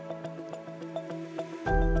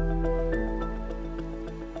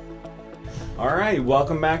All right,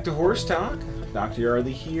 welcome back to Horse Talk. Dr.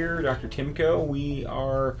 Yardley here, Dr. Timko. We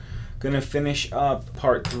are going to finish up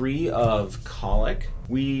part 3 of colic.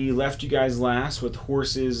 We left you guys last with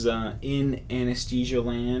horses in anesthesia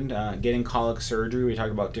land, getting colic surgery. We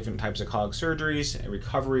talked about different types of colic surgeries,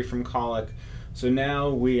 recovery from colic. So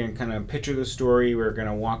now we are kind of picture the story. We're going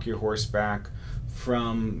to walk your horse back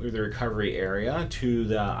from the recovery area to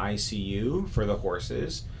the ICU for the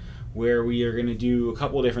horses, where we are going to do a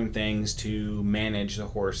couple different things to manage the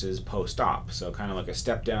horses post-op. So kind of like a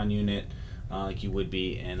step-down unit, like you would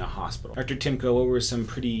be in a hospital. Dr. Timko, what were some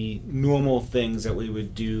pretty normal things that we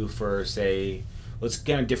would do for, say, let's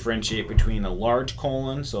kind of differentiate between a large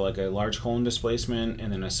colon, so like a large colon displacement,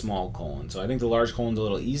 and then a small colon. So I think the large colon's a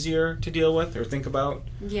little easier to deal with or think about.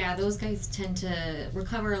 Yeah, those guys tend to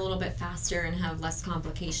recover a little bit faster and have less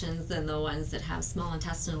complications than the ones that have small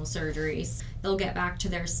intestinal surgeries. They'll get back to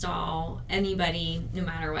their stall. Anybody, no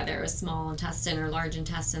matter whether it's small intestine or large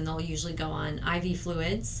intestine, they'll usually go on IV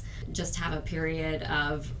fluids, just have a period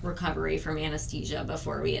of recovery from anesthesia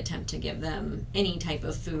before we attempt to give them any type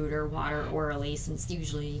of food or water orally, since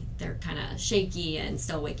usually they're kind of shaky and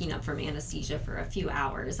still waking up from anesthesia for a few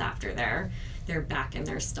hours after they're back in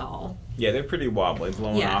their stall. Yeah, they're pretty wobbly,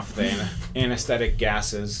 blowing off the anesthetic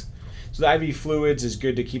gases. So the IV fluids is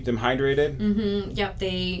good to keep them hydrated? Mm-hmm. Yep,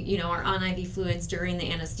 they are on IV fluids during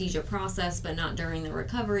the anesthesia process, but not during the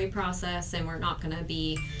recovery process, and we're not going to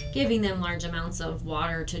be giving them large amounts of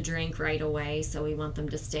water to drink right away, so we want them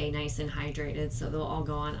to stay nice and hydrated, so they'll all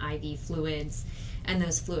go on IV fluids. And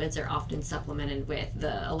those fluids are often supplemented with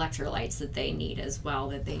the electrolytes that they need as well,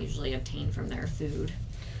 that they usually obtain from their food.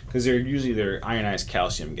 Because their ionized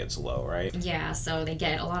calcium gets low, right? Yeah, so they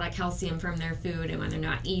get a lot of calcium from their food, and when they're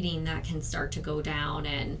not eating, that can start to go down,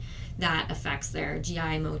 and that affects their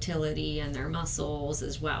GI motility and their muscles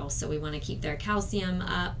as well. So we want to keep their calcium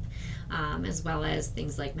up, as well as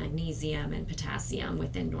things like magnesium and potassium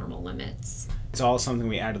within normal limits. It's all something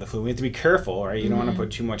we add to the food. We have to be careful, right? You don't want to put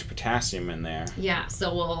too much potassium in there. Yeah,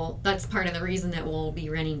 so that's part of the reason that we'll be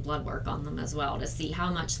running blood work on them as well, to see how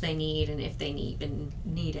much they need and if they even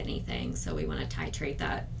need anything. So we want to titrate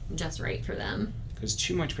that just right for them. Because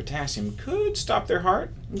too much potassium could stop their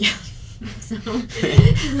heart. Yeah. So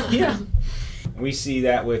yeah. We see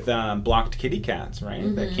that with blocked kitty cats,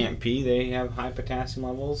 right? That can't pee. They have high potassium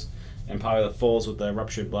levels. And probably the foals with the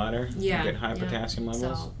ruptured bladder get high potassium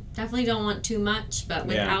levels. So definitely don't want too much, but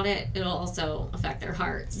without it, it'll also affect their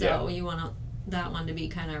heart. So you want that one to be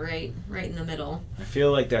kind of right in the middle. I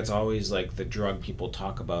feel like that's always like the drug people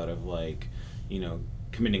talk about of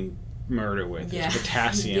committing murder with is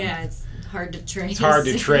potassium. Yeah, it's hard to trace. It's hard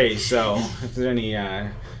to trace. So if there's any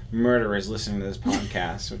murderers listening to this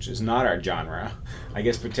podcast, which is not our genre, I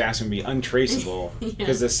guess potassium would be untraceable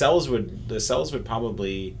because the cells would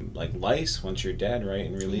probably like lice once you're dead, right,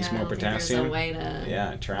 and release more potassium. There's a way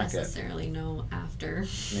to track necessarily know after.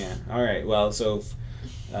 Yeah. All right. Well, so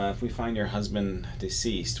if we find your husband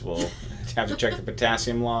deceased, we'll have to check the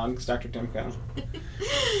potassium logs, Dr. Timko.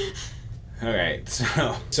 All right,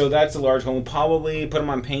 so that's a large one. We'll probably put them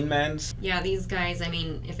on pain meds. Yeah, these guys,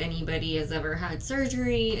 if anybody has ever had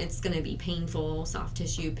surgery, it's going to be painful, soft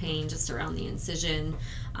tissue pain just around the incision.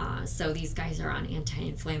 So these guys are on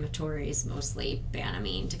anti-inflammatories, mostly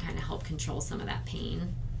Banamine, to kind of help control some of that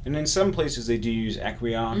pain. And in some places they do use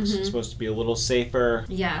Equiox. It's supposed to be a little safer.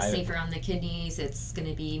 Yeah, safer on the kidneys. It's going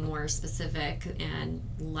to be more specific and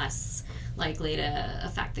less likely to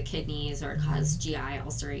affect the kidneys or cause GI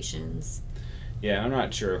ulcerations. Yeah, I'm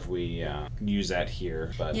not sure if we use that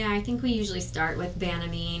here, but yeah, I think we usually start with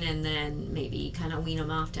Banamine and then maybe kind of wean them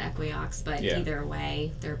off to Equiox. But either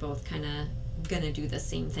way, they're both kind of going to do the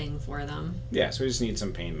same thing for them. Yeah, so we just need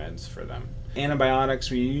some pain meds for them. Antibiotics,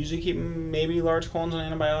 we usually keep maybe large colons on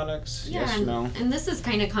antibiotics. Yeah, yes or no? And this is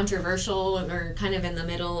kind of controversial. We're kind of in the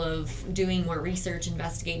middle of doing more research,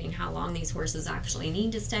 investigating how long these horses actually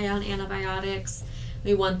need to stay on antibiotics.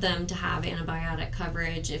 We want them to have antibiotic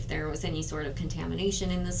coverage if there was any sort of contamination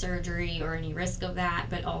in the surgery or any risk of that,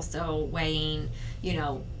 but also weighing,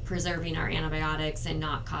 preserving our antibiotics and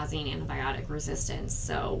not causing antibiotic resistance.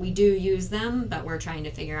 So we do use them, but we're trying to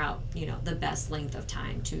figure out, the best length of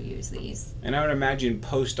time to use these. And I would imagine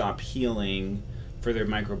post-op healing for their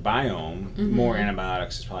microbiome, more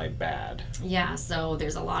antibiotics is probably bad. Yeah, so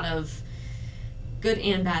there's a lot of good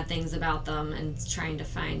and bad things about them, and trying to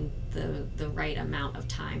find the right amount of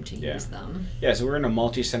time to use them. Yeah, so we're in a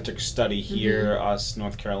multi-centric study here, us,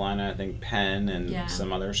 North Carolina, I think Penn, and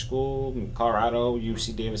some other school, Colorado,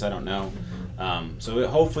 UC Davis, I don't know. So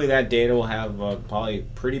hopefully that data will have probably a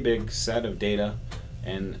pretty big set of data,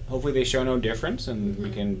 and hopefully they show no difference, and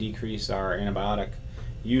we can decrease our antibiotic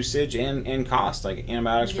usage and cost. Like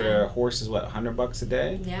antibiotics for a horse is what, $100 a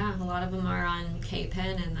day? Yeah, a lot of them are on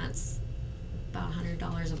K-Pen, and that's about $100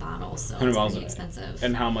 a bottle, so it's pretty expensive.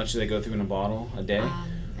 And how much do they go through in a bottle a day?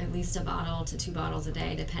 At least a bottle to 2 bottles a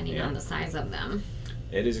day, depending on the size of them.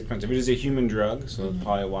 It is expensive. It is a human drug, so that's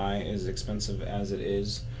probably why it is expensive as it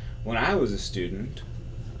is. When I was a student,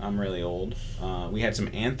 I'm really old, we had some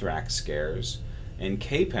anthrax scares, and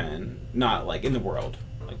K-Pen, not like in the world,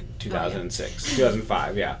 like 2006,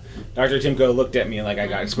 2005, yeah. Dr. Timko looked at me like I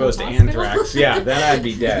got exposed to anthrax. Yeah, then I'd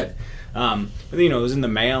be dead. But, it was in the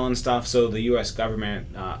mail and stuff, so the U.S.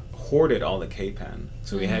 government hoarded all the K-Pen.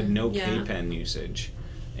 So we had no K-Pen usage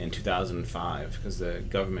in 2005 because the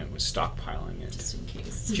government was stockpiling it. Just in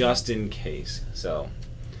case. Just in case. So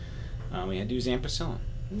we had to use ampicillin.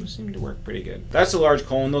 It seemed to work pretty good. That's a large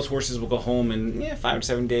colon. Those horses will go home in 5 to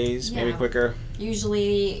 7 days, maybe quicker.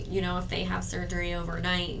 Usually, if they have surgery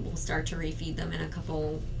overnight, we'll start to refeed them in a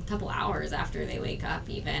couple hours after they wake up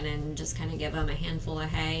even, and just kind of give them a handful of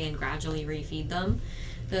hay and gradually refeed them.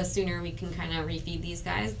 The sooner we can kind of refeed these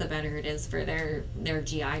guys, the better it is for their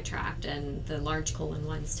GI tract, and the large colon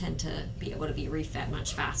ones tend to be able to be refed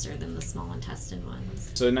much faster than the small intestine ones.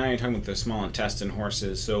 So now you're talking about the small intestine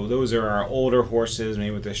horses. So those are our older horses,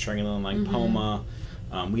 maybe with the stringulin lipoma.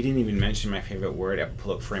 We didn't even mention my favorite word,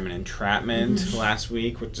 epiploic foramen entrapment, last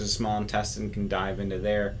week, which is small intestine, can dive into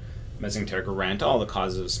there. Mesenteric rent, all the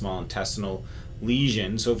causes of small intestinal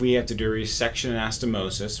lesion. So if we have to do resection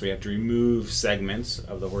anastomosis, we have to remove segments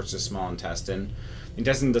of the horse's small intestine. The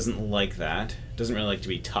intestine doesn't like that. It doesn't really like to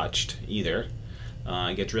be touched either.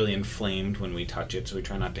 It gets really inflamed when we touch it, so we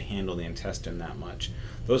try not to handle the intestine that much.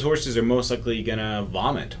 Those horses are most likely going to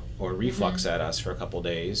vomit or reflux at us for a couple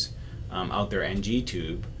days out their NG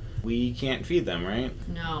tube. We can't feed them, right?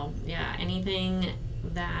 No, anything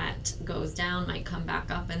that goes down might come back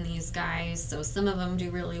up in these guys. So some of them do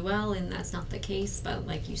really well, and that's not the case. But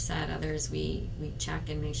like you said, others we check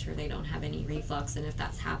and make sure they don't have any reflux. And if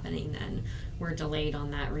that's happening, then we're delayed on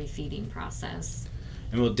that refeeding process.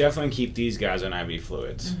 And we'll definitely keep these guys on IV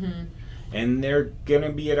fluids. And they're going to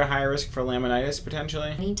be at a higher risk for laminitis,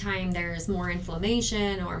 potentially? Anytime there's more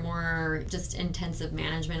inflammation or more just intensive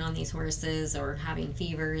management on these horses or having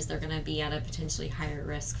fevers, they're going to be at a potentially higher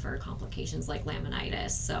risk for complications like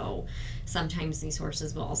laminitis. So sometimes these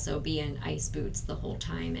horses will also be in ice boots the whole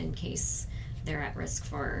time in case they're at risk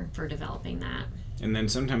for developing that. And then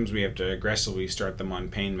sometimes we have to aggressively start them on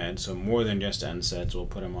pain meds, so more than just NSAIDs. We'll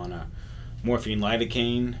put them on a morphine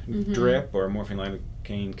lidocaine drip or morphine lidocaine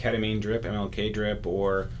ketamine drip, MLK drip,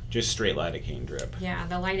 or just straight lidocaine drip. Yeah,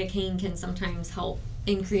 the lidocaine can sometimes help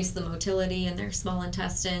increase the motility in their small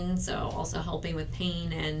intestine, so also helping with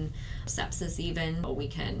pain and sepsis even. But we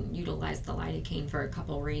can utilize the lidocaine for a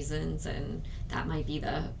couple reasons, and that might be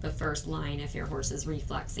the first line if your horse is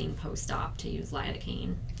refluxing post-op to use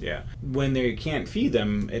lidocaine. Yeah. When they can't feed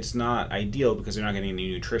them, it's not ideal because they're not getting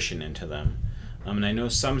any nutrition into them. And I know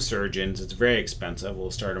some surgeons, it's very expensive, will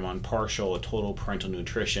start them on partial or total parental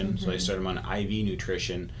nutrition. So they start them on IV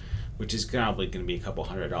nutrition, which is probably going to be a couple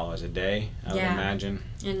 $100 a day, I would imagine.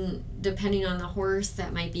 And depending on the horse,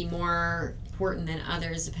 that might be more important than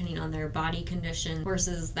others depending on their body condition.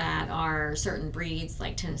 Horses that are certain breeds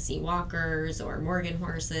like Tennessee Walkers or Morgan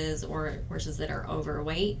horses, or horses that are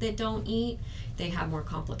overweight that don't eat, they have more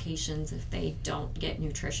complications if they don't get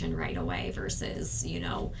nutrition right away versus,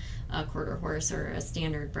 a quarter horse or a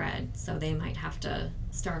standard bred. So they might have to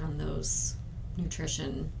start on those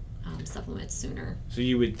nutrition supplements sooner. So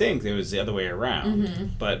you would think it was the other way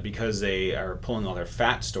around, but because they are pulling all their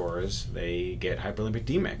fat stores, they get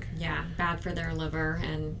hyperlipidemic. Yeah, bad for their liver,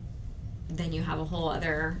 and then you have a whole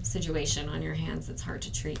other situation on your hands that's hard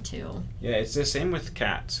to treat too. Yeah, it's the same with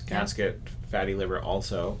cats. Cats get fatty liver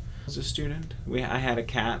also. As a student, I had a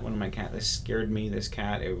cat. One of my cats, this scared me. This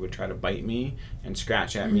cat, it would try to bite me and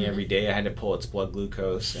scratch at me every day. I had to pull its blood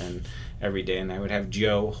glucose and every day, and I would have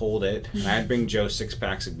Joe hold it, and I'd bring Joe 6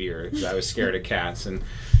 packs of beer because I was scared of cats. And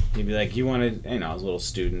he'd be like, "You want to?" I was a little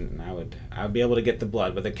student, and I would be able to get the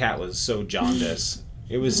blood, but the cat was so jaundiced.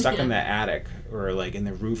 It was stuck in the attic or like in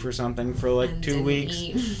the roof or something for like 2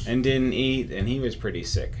 weeks and didn't eat, and he was pretty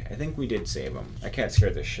sick. I think we did save him. That cat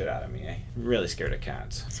scared the shit out of me. I'm really scared of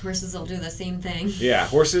cats. Horses will do the same thing. Yeah,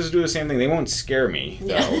 horses do the same thing. They won't scare me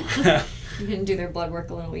though. Yeah. You can do their blood work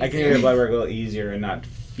a little easier. I can do their blood work a little easier and not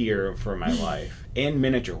fear for my life. And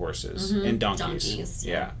miniature horses and donkeys.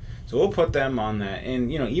 Yeah. So we'll put them on that. And,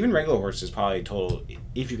 even regular horses probably total,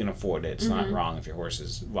 if you can afford it, it's not wrong if your horse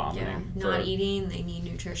is vomiting. Yeah, not eating, they need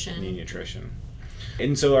nutrition.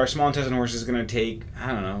 And so our small intestine horse is going to take,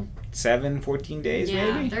 I don't know, 14 days maybe?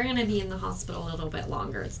 Yeah, they're going to be in the hospital a little bit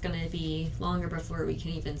longer. It's going to be longer before we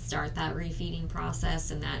can even start that refeeding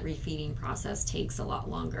process, and that refeeding process takes a lot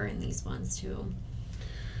longer in these ones too.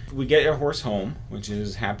 We get your horse home, which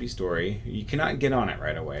is happy story. You cannot get on it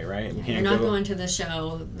right away, right? Yeah, you're not going to the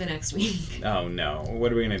show the next week. Oh no,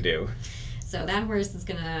 what are we going to do? So that horse is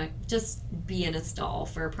going to just be in a stall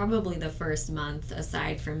for probably the first month,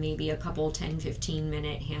 aside from maybe a couple 10-15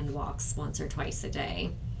 minute hand walks once or twice a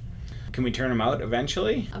day. Can we turn them out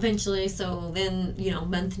eventually? Eventually, so then,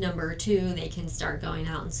 month number 2, they can start going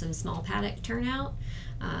out in some small paddock turnout.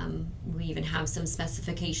 We even have some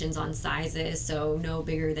specifications on sizes, so no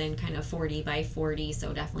bigger than kind of 40 by 40,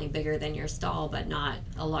 so definitely bigger than your stall, but not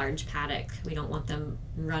a large paddock. We don't want them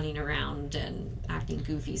running around and acting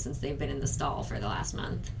goofy since they've been in the stall for the last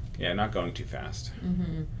month. Yeah, not going too fast.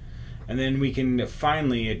 Mm-hmm. And then we can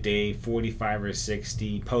finally, at day 45 or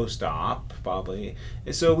 60, post-op, probably.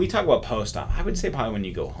 So we talk about post-op. I would say probably when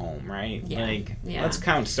you go home, right? Yeah. Let's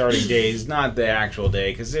count starting days, not the actual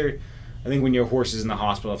day, because I think when your horse is in the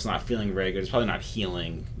hospital, it's not feeling very good. It's probably not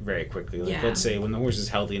healing very quickly. Let's say when the horse is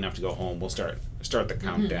healthy enough to go home, we'll start the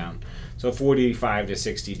countdown. Mm-hmm. So 45 to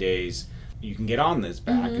 60 days, you can get on this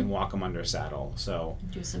back and walk them under saddle. So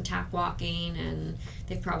do some tack walking, and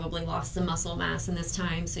they've probably lost some muscle mass in this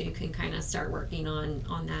time, so you can kind of start working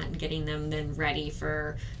on that and getting them then ready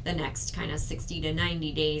for the next kind of 60 to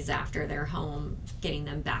 90 days after they're home, getting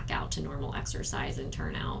them back out to normal exercise and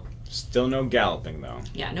turnout. Still no galloping though.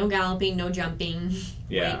 Yeah, no galloping, no jumping.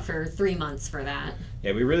 Yeah. Wait for 3 months for that.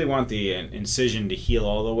 Yeah, we really want the incision to heal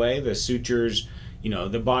all the way. The sutures,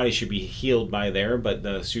 the body should be healed by there, but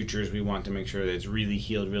the sutures, we want to make sure that it's really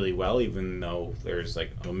healed really well, even though there's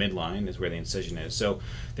like a midline is where the incision is. So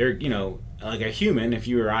they're, like a human, if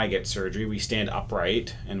you or I get surgery, we stand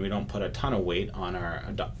upright and we don't put a ton of weight on our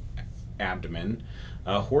abdomen.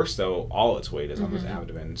 A horse, though, all its weight is on this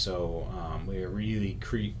abdomen. So we are really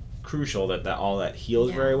crucial that all that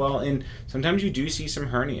heals very well. And sometimes you do see some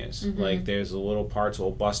hernias. Like there's the little parts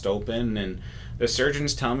will bust open, and the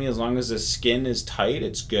surgeons tell me as long as the skin is tight,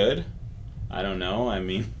 it's good. I don't know. I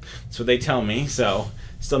mean, that's what they tell me. So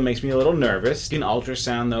still makes me a little nervous. You can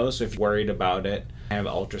ultrasound those if you're worried about it. I have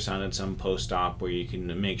ultrasounded some post-op where you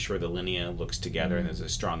can make sure the linea looks together and there's a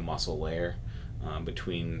strong muscle layer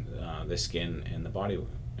between the skin and the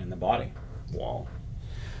body wall.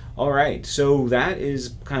 All right, so that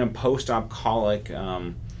is kind of post-op colic.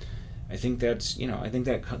 I think that's, I think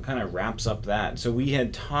that kind of wraps up that. So we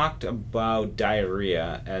had talked about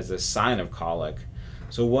diarrhea as a sign of colic.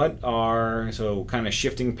 So kind of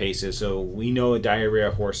shifting paces. So we know a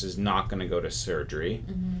diarrhea horse is not going to go to surgery.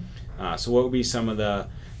 So what would be some of the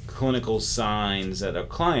clinical signs that a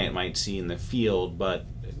client might see in the field, but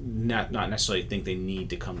not necessarily think they need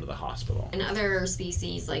to come to the hospital? In other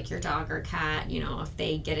species, like your dog or cat, if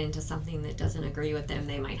they get into something that doesn't agree with them,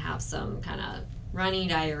 they might have some kind of runny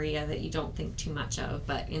diarrhea that you don't think too much of.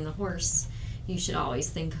 But in the horse, you should always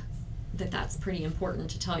think that that's pretty important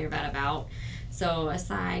to tell your vet about. So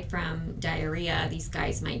aside from diarrhea, these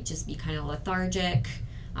guys might just be kind of lethargic,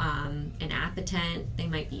 inappetent, they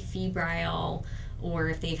might be febrile, or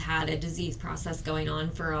if they've had a disease process going on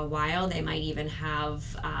for a while, they might even have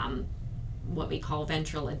what we call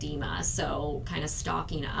ventral edema, so kind of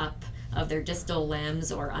stalking up of their distal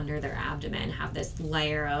limbs or under their abdomen, have this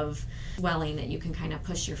layer of swelling that you can kind of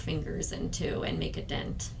push your fingers into and make a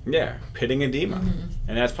dent. Yeah, pitting edema.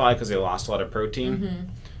 And that's probably because they lost a lot of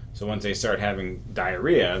protein. So once they start having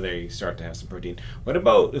diarrhea, they start to have some protein. What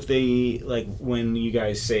about if they, like when you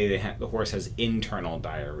guys say the horse has internal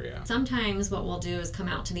diarrhea? Sometimes what we'll do is come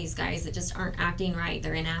out to these guys that just aren't acting right.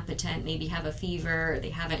 They're inappetent, maybe have a fever, they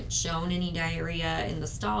haven't shown any diarrhea in the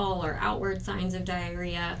stall or outward signs of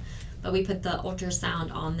diarrhea. But we put the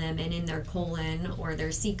ultrasound on them, and in their colon or their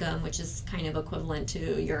cecum, which is kind of equivalent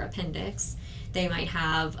to your appendix, they might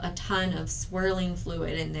have a ton of swirling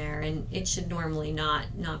fluid in there, and it should normally not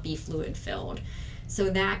be fluid filled. So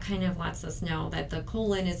that kind of lets us know that the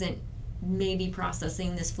colon isn't maybe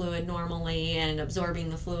processing this fluid normally and absorbing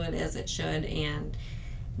the fluid as it should, and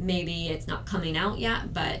maybe it's not coming out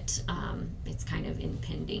yet, but it's kind of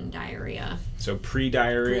impending diarrhea. So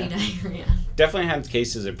pre-diarrhea? Pre-diarrhea. Definitely had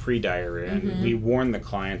cases of pre-diarrhea, and we warned the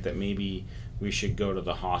client that maybe we should go to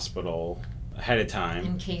the hospital ahead of time.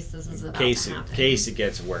 In case this is about to happen. In case it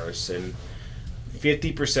gets worse. And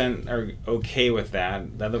 50% are okay with that.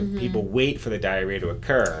 Other people wait for the diarrhea to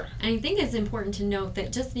occur. And I think it's important to note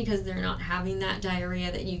that just because they're not having that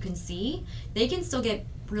diarrhea that you can see, they can still get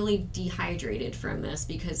really dehydrated from this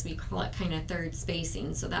because we call it kind of third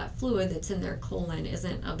spacing. So that fluid that's in their colon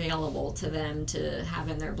isn't available to them to have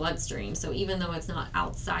in their bloodstream. So even though it's not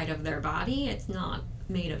outside of their body, it's not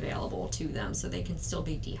made available to them, so they can still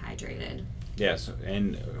be dehydrated. Yes,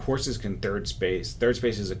 and horses can third space. Third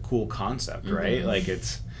space is a cool concept, right? Like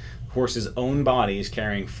it's horses' own bodies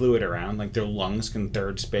carrying fluid around, like their lungs can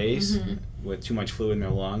third space with too much fluid in their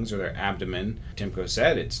lungs or their abdomen. Timko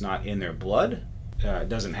said it's not in their blood. It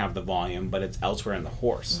doesn't have the volume, but it's elsewhere in the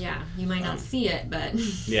horse. Yeah, you might not see it, but...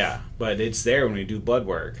 Yeah, but it's there when we do blood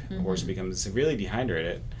work. The horse becomes severely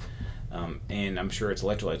dehydrated, and I'm sure its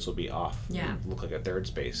electrolytes will be off. Yeah. It'll look like a third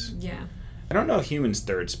space. Yeah. I don't know humans'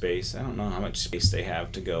 third space. I don't know how much space they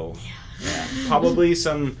have to go. Yeah. Probably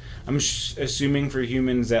some, I'm assuming for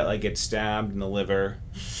humans that like get stabbed in the liver,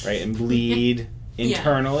 right, and bleed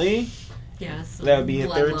internally. Yeah, that would be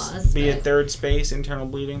a third space, internal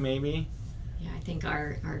bleeding maybe. Yeah, I think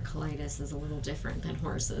our colitis is a little different than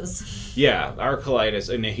horses. Yeah, our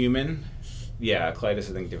colitis in a human, colitis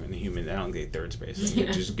I think different in a human. I don't get third space. I think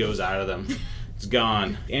it just goes out of them. It's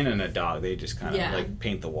gone. And in a dog, they just kind of like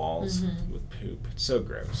paint the walls with poop. It's so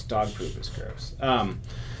gross. Dog poop is gross.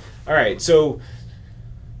 All right, so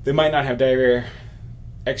they might not have diarrhea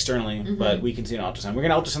externally, but we can see an ultrasound. We're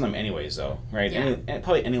going to ultrasound them anyways, though, right? Yeah.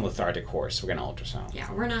 Probably any lethargic horse, we're going to ultrasound.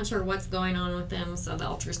 Yeah, we're not sure what's going on with them, so the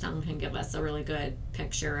ultrasound can give us a really good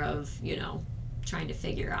picture of, trying to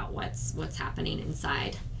figure out what's happening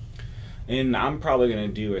inside. And I'm probably going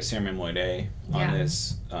to do a serum amyloid A on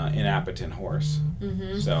this inappetent horse.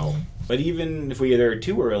 So, but even if we get there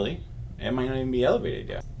too early, it might not even be elevated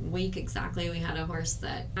yet. Week exactly, we had a horse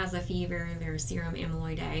that has a fever. Their serum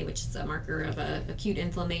amyloid A, which is a marker of acute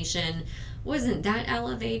inflammation, wasn't that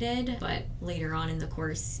elevated, but later on in the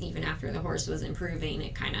course, even after the horse was improving,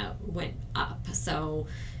 it kind of went up. So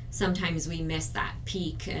sometimes we miss that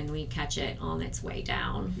peak and we catch it on its way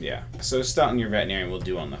down. Yeah. So something your veterinarian will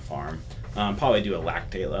do on the farm. Probably do a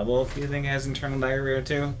lactate level if you think it has internal diarrhea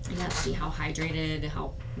too. Yeah, see how hydrated,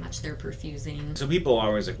 how much they're perfusing. So people are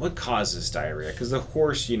always like, what causes diarrhea? Because the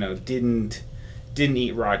horse, didn't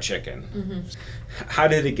eat raw chicken. How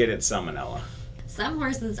did it get its salmonella? Some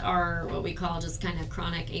horses are what we call just kind of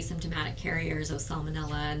chronic asymptomatic carriers of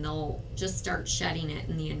salmonella, and they'll just start shedding it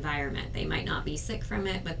in the environment. They might not be sick from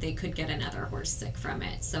it, but they could get another horse sick from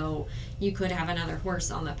it. So you could have another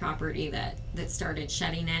horse on the property that started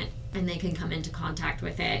shedding it, and they can come into contact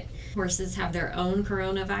with it. Horses have their own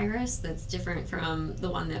coronavirus that's different from the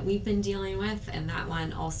one that we've been dealing with, and that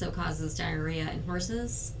one also causes diarrhea in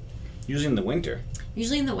horses. Usually in the winter.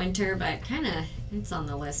 Usually in the winter, but kind of it's on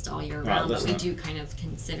the list all year round. But we do kind of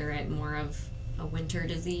consider it more of a winter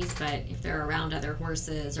disease. But if they're around other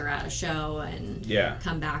horses or at a show and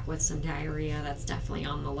come back with some diarrhea, that's definitely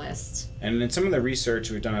on the list. And in some of the research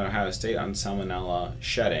we've done at Ohio State on salmonella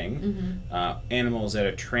shedding, animals that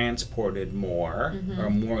are transported more are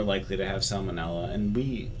more likely to have salmonella. And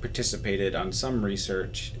we participated on some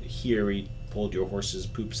research here. We pulled your horse's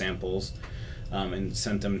poop samples and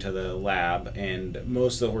sent them to the lab, and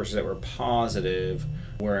most of the horses that were positive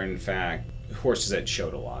were in fact horses that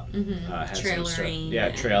showed a lot. Trailering.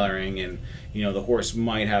 Trailering, and the horse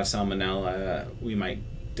might have salmonella. We might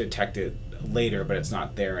detect it later, but it's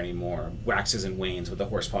not there anymore. Waxes and wanes, but the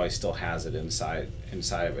horse probably still has it inside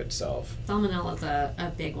of itself. Salmonella is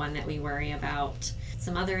a big one that we worry about.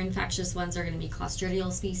 Some other infectious ones are going to be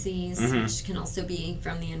Clostridial species, which can also be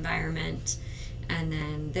from the environment. And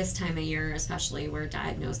then this time of year, especially, we're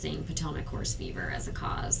diagnosing Potomac horse fever as a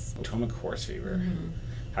cause. Potomac horse fever.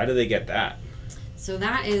 How do they get that? So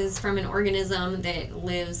that is from an organism that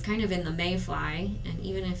lives kind of in the mayfly. And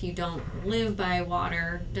even if you don't live by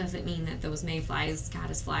water, doesn't mean that those mayflies,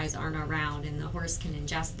 caddisflies, aren't around. And the horse can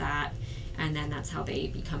ingest that, and then that's how they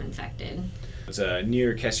become infected. It's a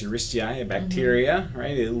Neurocasseristii, a bacteria,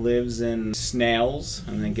 right? It lives in snails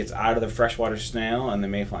and then gets out of the freshwater snail, and the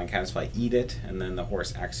mayfly and caddisfly eat it, and then the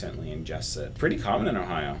horse accidentally ingests it. Pretty common in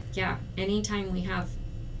Ohio. Yeah. Anytime we have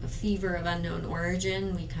a fever of unknown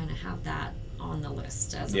origin, we kind of have that on the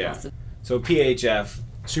list as a possibility. So PHF,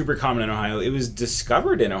 super common in Ohio. It was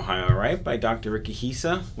discovered in Ohio, right, by Dr. Ricky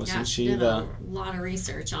Hisa? Wasn't she did a lot of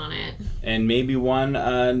research on it. And maybe won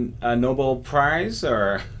a Nobel Prize,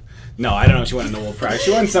 or... No, I don't know if she won a Nobel Prize.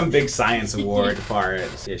 She won some big science award for it.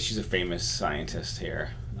 Yeah, she's a famous scientist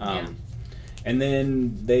here. And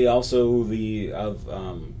then they also,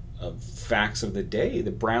 of facts of the day,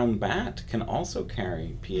 the brown bat can also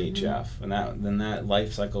carry PHF. And that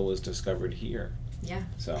life cycle was discovered here. Yeah,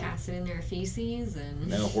 so pass it in their feces and...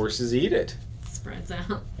 No, horses eat it. spreads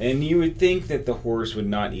out. And you would think that the horse would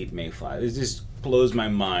not eat mayflies. It just blows my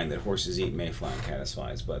mind that horses eat mayfly and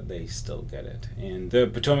caddisflies, but they still get it. And the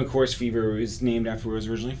Potomac horse fever is named after where it was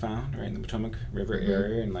originally found, right, in the Potomac River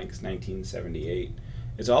area in like 1978.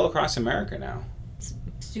 It's all across America now. It's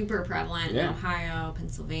super prevalent in Yeah. Ohio,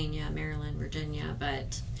 Pennsylvania, Maryland, Virginia,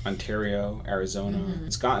 but Ontario, Arizona.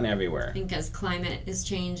 It's gotten everywhere. I think as climate is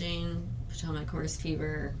changing, Potomac horse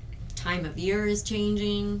fever time of year is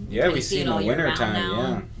changing. You Yeah, kinda we see it in all the year winter round time.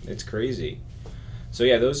 now. Yeah, it's crazy. So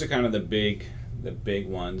yeah, those are kind of the big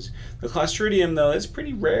ones. The Clostridium, though, is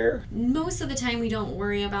pretty rare. Most of the time we don't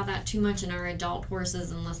worry about that too much in our adult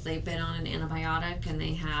horses unless they've been on an antibiotic and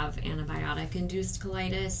they have antibiotic-induced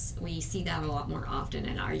colitis. We see that a lot more often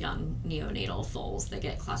in our young neonatal foals that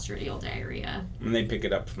get clostridial diarrhea. And they pick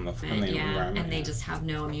it up from the environment. And they just have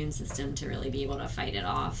no immune system to really be able to fight it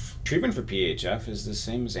off. Treatment for PHF is the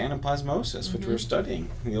same as anaplasmosis, which we're studying.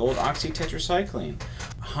 The old oxytetracycline.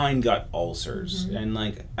 Hindgut ulcers. And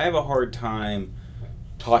like, I have a hard time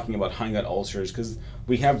talking about hindgut ulcers because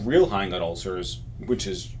we have real hindgut ulcers, which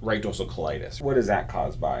is right dorsal colitis. What is that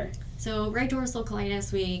caused by? So right dorsal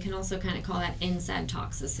colitis, we can also kind of call that NSAID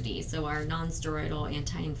toxicity. So our non-steroidal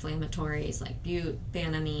anti-inflammatories like bute,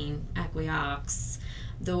 banamine, Equiox,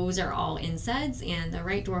 those are all NSAIDs, and the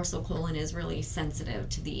right dorsal colon is really sensitive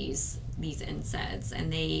to these NSAIDs,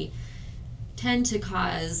 and they tend to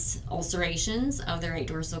cause ulcerations of the right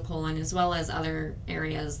dorsal colon as well as other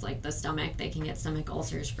areas like the stomach. They can get stomach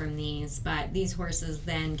ulcers from these, but these horses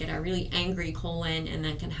then get a really angry colon and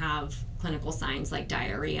then can have clinical signs like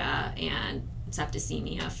diarrhea and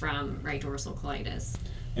septicemia from right dorsal colitis.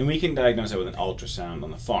 And we can diagnose it with an ultrasound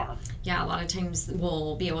on the farm. Yeah, a lot of times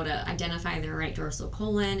we'll be able to identify their right dorsal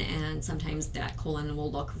colon, and sometimes that colon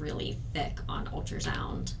will look really thick on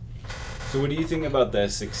ultrasound. So what do you think about the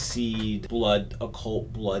Succeed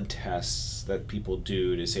occult blood tests that people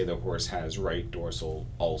do to say the horse has right dorsal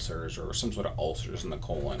ulcers or some sort of ulcers in the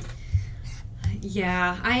colon?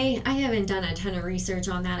 Yeah, I haven't done a ton of research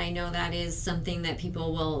on that. I know that is something that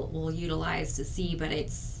people will utilize to see, but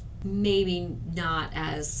it's maybe not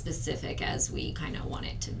as specific as we kind of want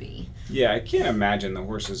it to be. Yeah, I can't imagine the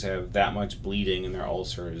horses have that much bleeding in their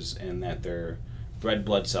ulcers and that their red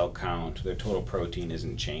blood cell count, their total protein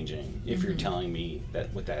isn't changing. If you're telling me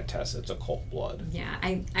that with that test it's occult blood. Yeah,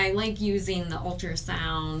 I like using the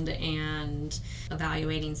ultrasound and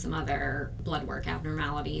evaluating some other blood work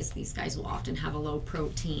abnormalities. These guys will often have a low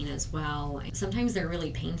protein as well. Sometimes they're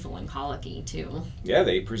really painful and colicky too. Yeah,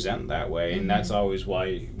 they present that way, and that's always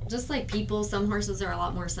why. Just like people, some horses are a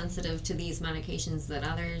lot more sensitive to these medications than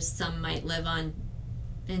others. Some might live on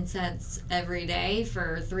NSAIDs every day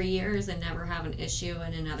for 3 years and never have an issue,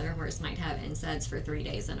 and another horse might have NSAIDs for 3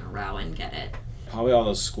 days in a row and get it. Probably all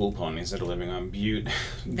those school ponies that are living on bute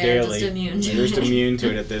They're daily. just immune to They're just it. immune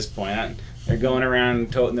to it at this point. They're going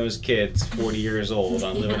around toting those kids 40 years old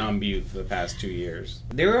on living on bute for the past 2 years.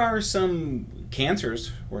 There are some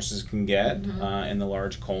cancers horses can get in the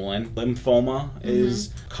large colon. Lymphoma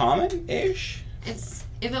is common-ish.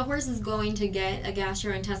 If a horse is going to get a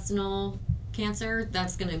gastrointestinal cancer,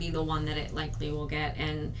 that's going to be the one that it likely will get,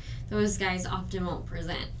 and those guys often won't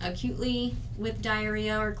present acutely with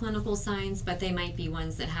diarrhea or clinical signs, but they might be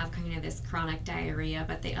ones that have kind of this chronic diarrhea,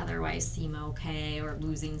 but they otherwise seem okay or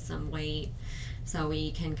losing some weight. So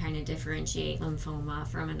we can kind of differentiate lymphoma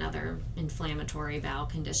from another inflammatory bowel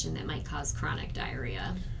condition that might cause chronic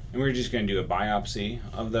diarrhea. And we're just going to do a biopsy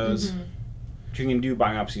of those. You can do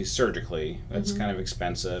biopsies surgically. That's kind of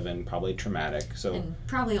expensive and probably traumatic. So, and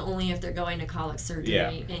probably only if they're going to colic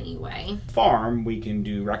surgery anyway. Farm, we can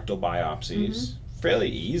do rectal biopsies fairly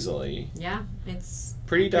easily. Yeah, it's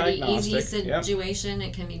Pretty easy diagnostic. situation.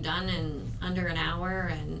 It can be done in under an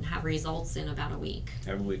hour and have results in about a week.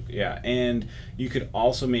 Every week, yeah. And you could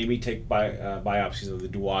also maybe take biopsies of the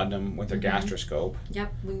duodenum with a gastroscope.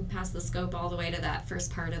 Yep, we can pass the scope all the way to that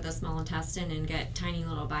first part of the small intestine and get tiny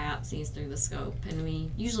little biopsies through the scope. And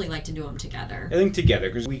we usually like to do them together. I think together,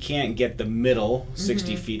 because we can't get the middle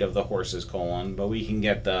 60 feet of the horse's colon, but we can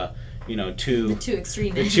get the two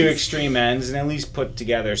extreme the ends. two extreme ends and at least put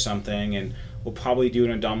together something. And we'll probably do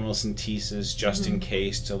an abdominal centesis just in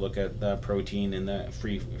case to look at the protein in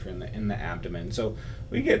the abdomen. So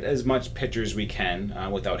we get as much pictures as we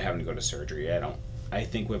can without having to go to surgery. I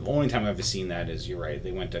think the only time I've ever seen that is, you're right,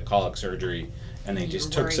 they went to colic surgery and they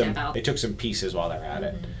just took some pieces while they're at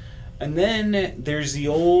it. And then there's the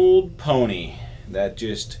old pony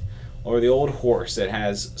or the old horse that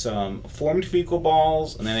has some formed fecal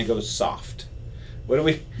balls and then it goes soft. What do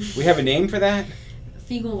we have a name for that?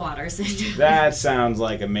 Fecal water syndrome. That sounds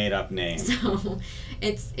like a made-up name. So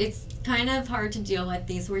it's kind of hard to deal with.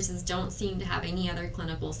 These horses don't seem to have any other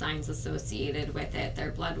clinical signs associated with it.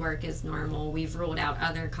 Their blood work is normal. We've ruled out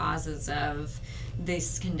other causes of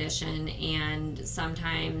this condition, and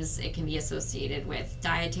sometimes it can be associated with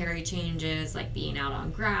dietary changes like being out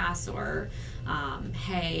on grass or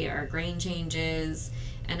hay or grain changes,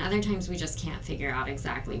 and other times we just can't figure out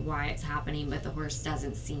exactly why it's happening, but the horse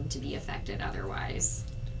doesn't seem to be affected otherwise.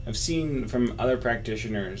 I've seen from other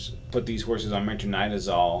practitioners put these horses on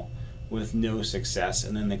metronidazole with no success,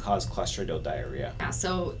 and then they cause clostridial diarrhea. Yeah,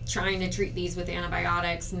 so trying to treat these with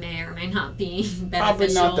antibiotics may or may not be beneficial.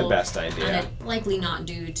 Probably not the best idea. And likely not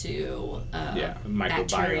due to a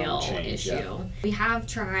bacterial change, issue. Yeah. We have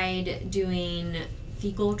tried doing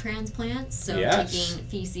fecal transplants, so taking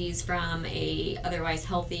feces from a otherwise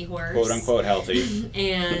healthy horse, quote unquote healthy,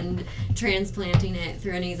 and transplanting it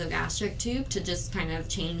through a nasogastric tube to just kind of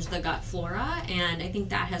change the gut flora, and I think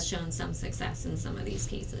that has shown some success in some of these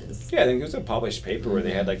cases. Yeah, I think there's a published paper where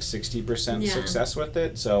they had like 60% success with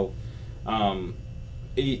it. So,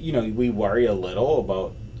 we worry a little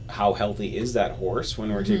about how healthy is that horse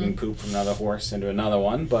when we're taking poop from another horse into another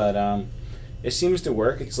one, but it seems to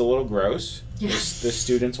work. It's a little gross. Yeah. The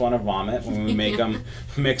students want to vomit when we make them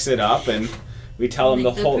mix it up, and we tell them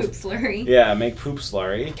the whole poop slurry. Yeah, make poop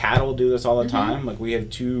slurry. Cattle do this all the time. Like we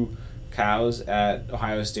have 2 cows at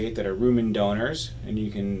Ohio State that are rumen donors, and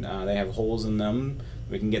you can they have holes in them.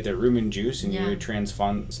 We can get their rumen juice, and you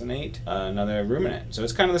transfonsinate another ruminant. So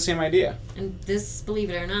it's kind of the same idea. And this, believe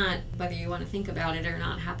it or not, whether you want to think about it or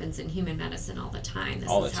not, happens in human medicine all the time.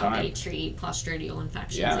 This is how they treat clostridial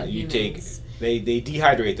infections in humans. They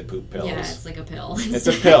dehydrate the poop pills. Yeah, it's like a pill. It's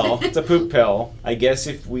a pill. It's a poop pill. I guess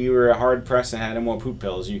if we were hard pressed and had more poop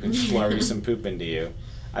pills, you can slurry some poop into you.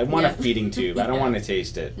 I want a feeding tube. I don't want to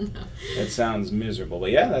taste it. No. It sounds miserable.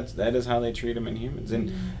 But yeah, that is how they treat them in humans.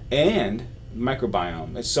 And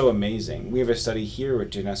microbiome. It's so amazing. We have a study here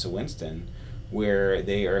with Janessa Winston where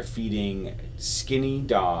they are feeding skinny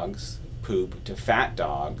dogs poop to fat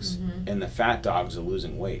dogs, and the fat dogs are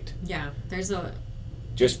losing weight. Yeah, there's a...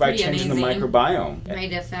 Just by changing the microbiome. It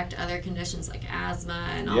might affect other conditions like asthma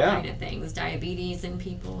and all kind of things, diabetes in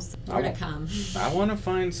people. So more to come. I want to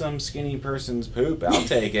find some skinny person's poop. I'll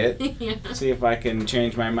take it. See if I can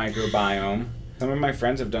change my microbiome. Some of my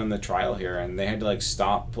friends have done the trial here, and they had to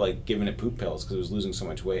stop giving it poop pills because it was losing so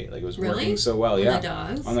much weight. It was working so well. On the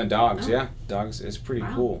dogs? On the dogs, dogs is pretty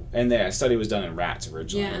cool. And the study was done in rats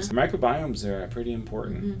originally. Yeah. So microbiomes are pretty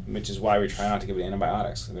important, which is why we try not to give it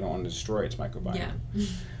antibiotics because we don't want to destroy its microbiome. Yeah.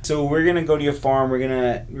 So we're gonna go to your farm. We're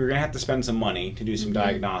gonna have to spend some money to do some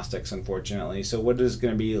diagnostics, unfortunately. So what is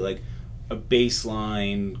gonna be a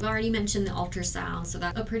baseline? I've already mentioned the ultrasound, so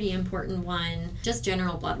that's a pretty important one. Just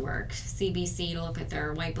general blood work, CBC to look at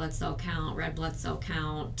their white blood cell count, red blood cell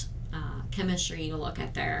count, chemistry to look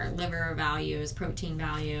at their liver values, protein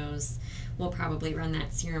values. We'll probably run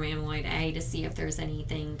that serum amyloid A to see if there's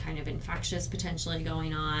anything kind of infectious potentially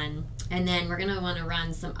going on. And then we're going to want to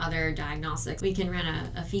run some other diagnostics. We can run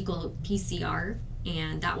a fecal PCR,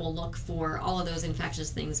 and that will look for all of those infectious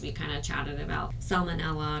things we kind of chatted about.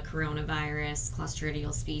 Salmonella, coronavirus,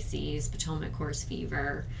 Clostridial species, Potomac horse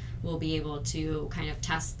fever. We'll be able to kind of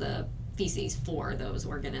test the feces for those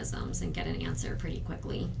organisms and get an answer pretty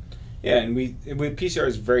quickly. Yeah, and PCR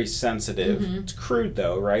is very sensitive. It's crude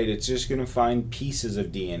though, right? It's just going to find pieces of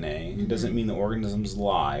DNA. It doesn't mean the organism's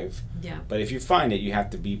live. Yeah. But if you find it, you have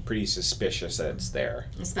to be pretty suspicious that it's there.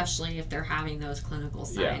 Especially if they're having those clinical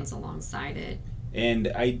signs alongside it.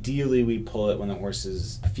 And ideally, we pull it when the horse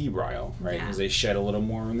is febrile, right? Because they shed a little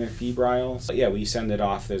more when they're febrile. So we send it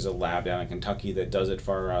off. There's a lab down in Kentucky that does it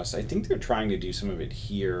for us. I think they're trying to do some of it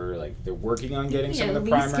here. They're working on getting some of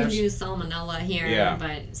the primers. We can do salmonella here,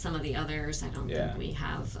 but some of the others I don't think we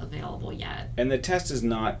have available yet. And the test is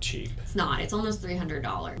not cheap. It's not. It's almost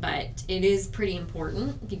 $300. But it is pretty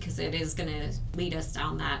important because it is going to lead us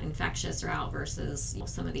down that infectious route versus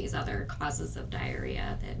some of these other causes of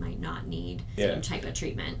diarrhea that might not need type of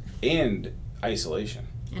treatment. And isolation.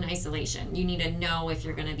 You need to know if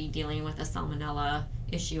you're going to be dealing with a salmonella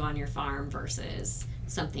issue on your farm versus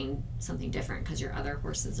something different because your other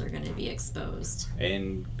horses are going to be exposed.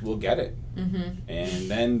 And we'll get it. And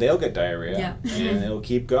then they'll get diarrhea. And it'll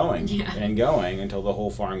keep going and going until the whole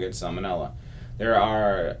farm gets salmonella. There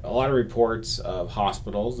are a lot of reports of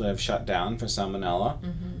hospitals that have shut down for salmonella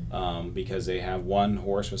because they have one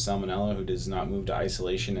horse with salmonella who does not move to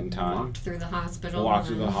isolation in time. Walked through the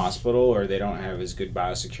hospital, or they don't have as good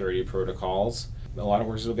biosecurity protocols. a lot of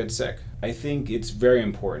horses will get sick. I think it's very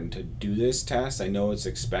important to do this test. I know it's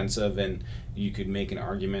expensive, and you could make an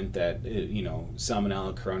argument that,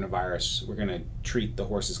 salmonella, coronavirus, we're going to treat the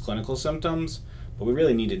horse's clinical symptoms, but we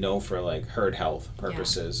really need to know for like herd health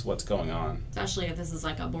purposes what's going on. Especially if this is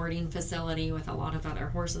like a boarding facility with a lot of other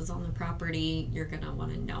horses on the property, you're going to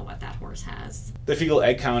want to know what that horse has. The fecal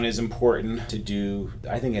egg count is important to do,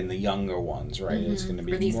 I think, in the younger ones, right? It's going to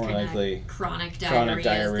be more likely chronic diarrheas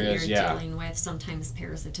that you're yeah. dealing with. Sometimes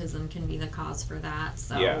parasitism can be the cause for that.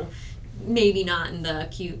 So maybe not in the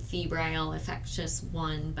acute febrile infectious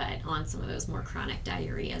one, but on some of those more chronic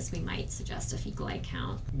diarrheas, we might suggest a fecal egg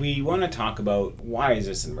count. We want to talk about why is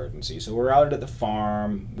this an emergency. So we're out at the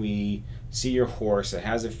farm, we see your horse, it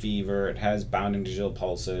has a fever, it has bounding digital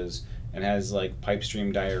pulses, it has like pipe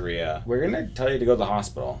stream diarrhea. We're going to tell you to go to the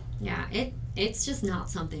hospital. Yeah, it's just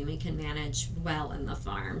not something we can manage well in the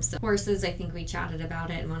farm. So horses, I think we chatted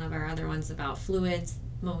about it in one of our other ones about fluids.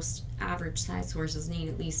 Most average size horses need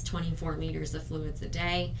at least 24 liters of fluids a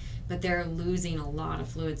day, but they're losing a lot of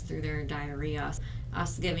fluids through their diarrhea.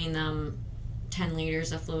 Us giving them 10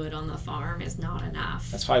 liters of fluid on the farm is not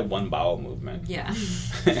enough. That's probably one bowel movement. Yeah.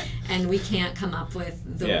 And we can't come up with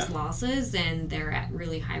those losses, and they're at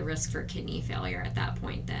really high risk for kidney failure at that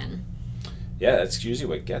point then. Yeah, that's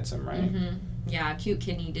usually what gets them, right? Mm-hmm. Yeah, acute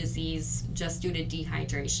kidney disease just due to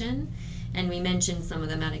dehydration. And we mentioned some of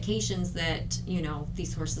the medications that,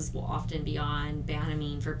 these horses will often be on: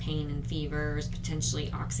 Banamine for pain and fevers, potentially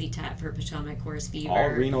Oxytet for Potomac horse fever. All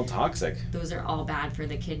renal toxic. Those are all bad for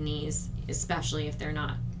the kidneys, especially if they're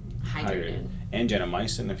not hydrated. And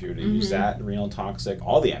gentamicin, if you were to use that, renal toxic.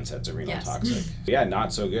 All the NSAIDs are renal toxic. Yeah,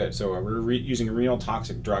 not so good. So we're using renal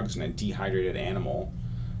toxic drugs in a dehydrated animal.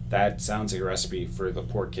 That sounds like a recipe for the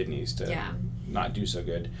poor kidneys to not do so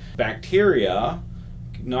good. Bacteria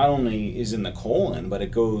not only is in the colon, but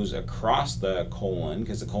it goes across the colon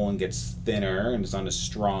because the colon gets thinner and it's not as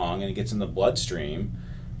strong, and it gets in the bloodstream.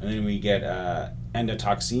 And then we get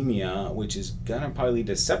endotoxemia, which is going to probably lead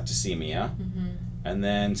to septicemia. Mm-hmm. And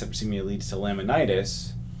then septicemia leads to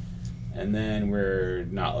laminitis. And then we're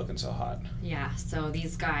not looking so hot. Yeah, so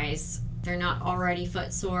these guys, they're not already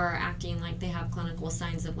footsore, acting like they have clinical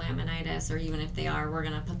signs of laminitis, or even if they are, we're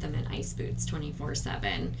going to put them in ice boots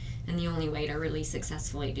 24/7. And the only way to really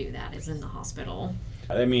successfully do that is in the hospital.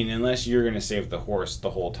 I mean, unless you're going to save the horse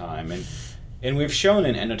the whole time. And we've shown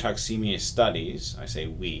in endotoxemia studies, I say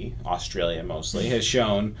we, Australia mostly, has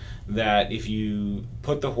shown that if you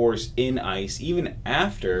put the horse in ice, even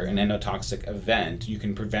after an endotoxic event, you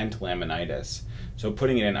can prevent laminitis. So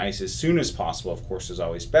putting it in ice as soon as possible, of course, is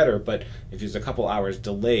always better, but if it's a couple hours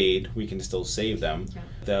delayed, we can still save them. Yeah.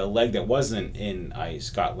 The leg that wasn't in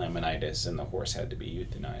ice got laminitis, and the horse had to be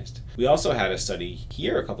euthanized. We also had a study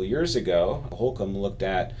here a couple years ago. Holcomb looked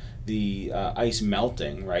at the ice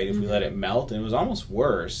melting, right? If we let it melt, and it was almost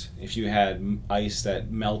worse if you had ice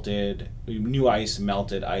that melted, new ice,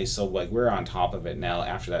 melted ice. So like we're on top of it now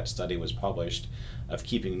after that study was published of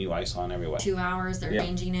keeping new ice on everywhere. 2 hours, they're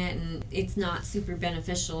changing it, and it's not super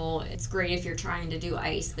beneficial. It's great if you're trying to do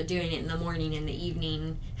ice, but doing it in the morning and the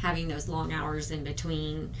evening, having those long hours in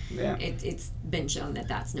between, it's been shown that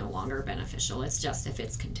that's no longer beneficial. It's just if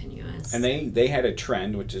it's continuous. And they had a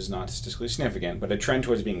trend, which is not statistically significant, but a trend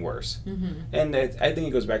towards being worse. Mm-hmm. And I think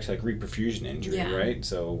it goes back to like reperfusion injury, right?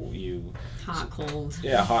 So you... Hot, cold.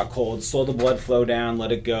 Yeah, hot, cold. Slow the blood flow down,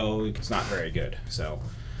 let it go. It's not very good, so...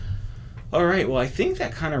 All right, well, I think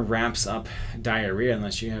that kind of wraps up diarrhea,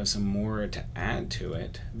 unless you have some more to add to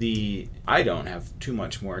it. I don't have too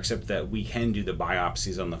much more, except that we can do the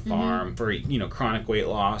biopsies on the farm for, chronic weight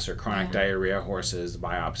loss or chronic diarrhea horses. The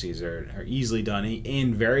biopsies are easily done,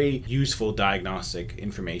 and very useful diagnostic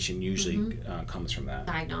information usually comes from that.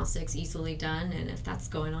 Diagnostics easily done, and if that's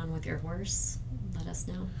going on with your horse, let us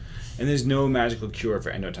know. And there's no magical cure for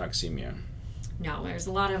endotoxemia. No, there's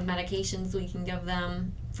a lot of medications we can give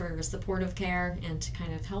them for supportive care and to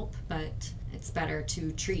kind of help, but it's better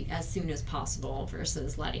to treat as soon as possible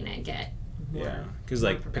versus letting it get more because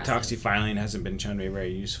like patoxyphylline hasn't been shown to be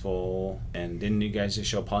very useful, and didn't you guys just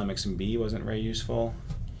show polymyxin B wasn't very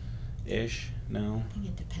useful-ish? No? I think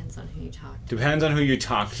it depends on who you talk to. Depends on who you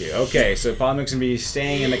talk to. Okay, so polymyxin B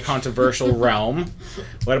staying in the controversial realm.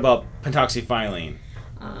 What about patoxyphylline?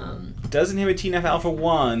 It does inhibit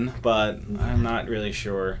TNF-alpha-1, but I'm not really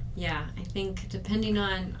sure. Yeah, I think depending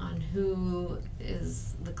on who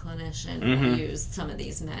is the clinician who used some of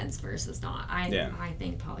these meds versus not. I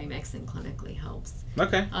think polymyxin clinically helps.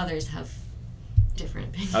 Okay. Others have different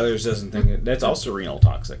opinions. Others doesn't think it. That's also renal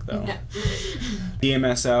toxic, though. Yeah.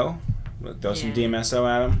 DMSO? Throw some DMSO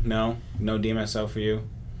at them? No? No DMSO for you?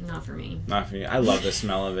 Not for me. Not for you. I love the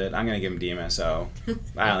smell of it. I'm going to give him DMSO.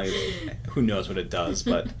 Who knows what it does,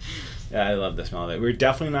 but yeah, I love the smell of it. We're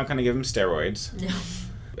definitely not going to give him steroids. No.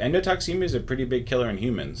 Endotoxemia is a pretty big killer in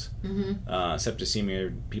humans. Mm-hmm.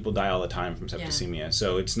 Septicemia, people die all the time from septicemia. Yeah.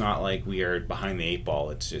 So it's not like we are behind the 8 ball.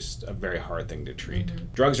 It's just a very hard thing to treat. Mm-hmm.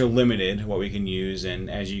 Drugs are limited, what we can use, and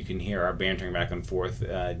as you can hear our bantering back and forth,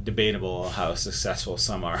 debatable how successful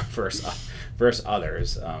some are versus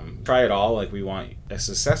others. Try it all. Like, we want as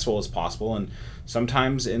successful as possible, and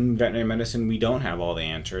sometimes in veterinary medicine we don't have all the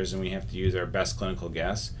answers, and we have to use our best clinical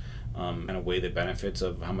guess. And weigh the benefits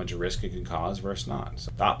of how much risk it could cause versus not.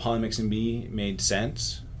 So, thought polymyxin B made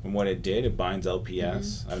sense from what it did. It binds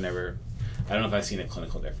LPS. Mm-hmm. I don't know if I've seen a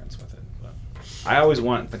clinical difference with it. But I always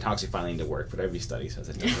want pentoxifylline to work, but every study says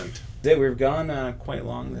it doesn't. We've gone quite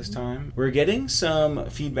long this time. We're getting some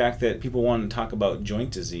feedback that people want to talk about joint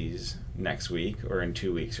disease next week or in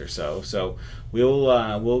 2 weeks or so. So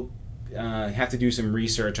we'll have to do some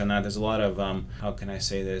research on that. There's a lot of, how can I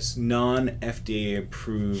say this, non-FDA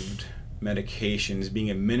approved medications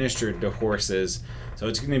being administered to horses. So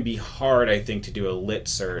it's going to be hard, I think, to do a lit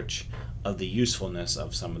search of the usefulness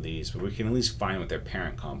of some of these, but we can at least find what their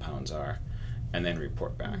parent compounds are and then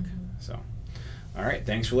report back. Mm-hmm. So, all right,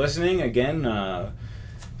 thanks for listening. Again,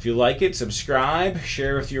 if you like it, subscribe,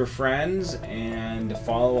 share with your friends, and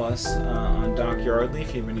follow us on Doc Yardley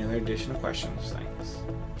if you have any other additional questions. Thanks.